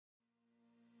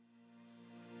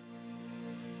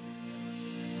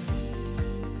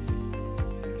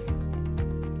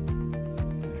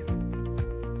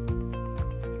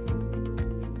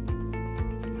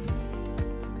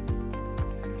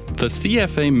The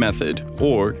CFA method,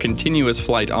 or continuous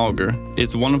flight auger,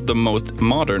 is one of the most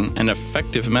modern and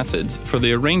effective methods for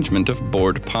the arrangement of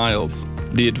bored piles.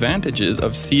 The advantages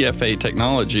of CFA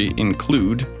technology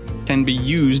include: can be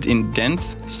used in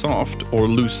dense, soft, or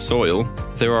loose soil.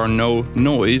 There are no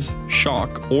noise,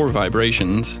 shock, or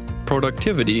vibrations.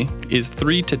 Productivity is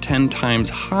 3 to 10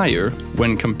 times higher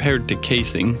when compared to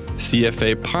casing.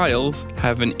 CFA piles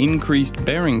have an increased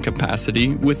bearing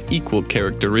capacity with equal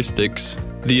characteristics.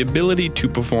 The ability to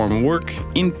perform work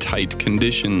in tight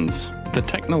conditions. The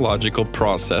technological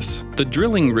process. The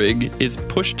drilling rig is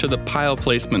pushed to the pile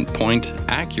placement point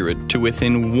accurate to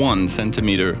within 1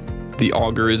 centimeter. The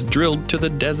auger is drilled to the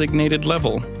designated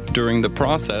level. During the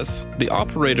process, the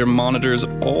operator monitors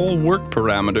all work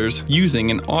parameters using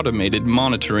an automated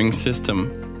monitoring system.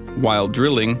 While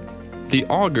drilling, the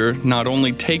auger not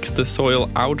only takes the soil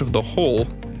out of the hole,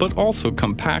 but also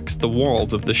compacts the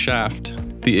walls of the shaft.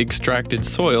 The extracted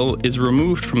soil is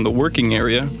removed from the working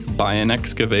area by an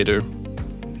excavator.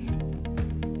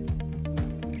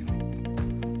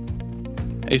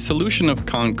 A solution of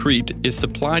concrete is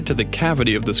supplied to the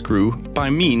cavity of the screw by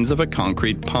means of a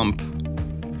concrete pump.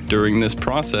 During this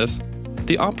process,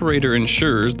 the operator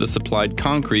ensures the supplied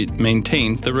concrete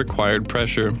maintains the required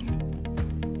pressure.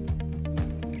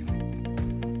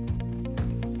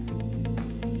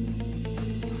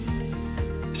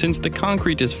 Since the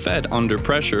concrete is fed under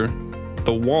pressure,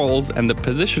 the walls and the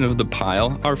position of the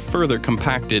pile are further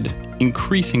compacted,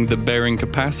 increasing the bearing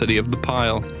capacity of the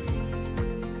pile.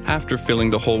 After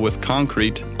filling the hole with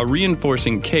concrete, a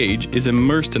reinforcing cage is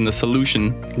immersed in the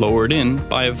solution, lowered in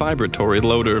by a vibratory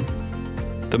loader.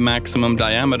 The maximum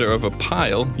diameter of a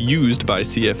pile used by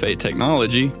CFA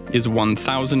technology is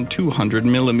 1,200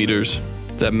 millimeters.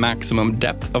 The maximum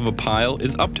depth of a pile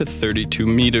is up to 32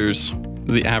 meters.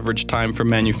 The average time for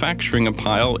manufacturing a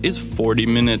pile is 40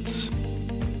 minutes.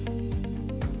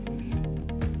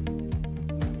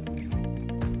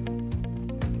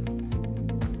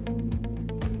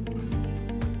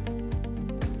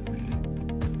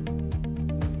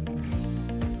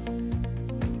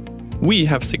 We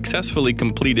have successfully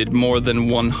completed more than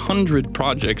 100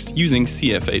 projects using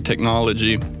CFA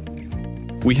technology.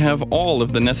 We have all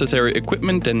of the necessary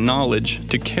equipment and knowledge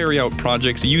to carry out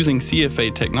projects using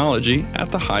CFA technology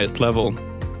at the highest level.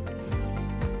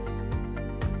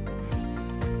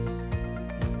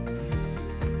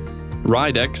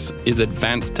 Raidex is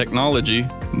advanced technology,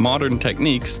 modern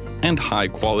techniques, and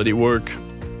high-quality work.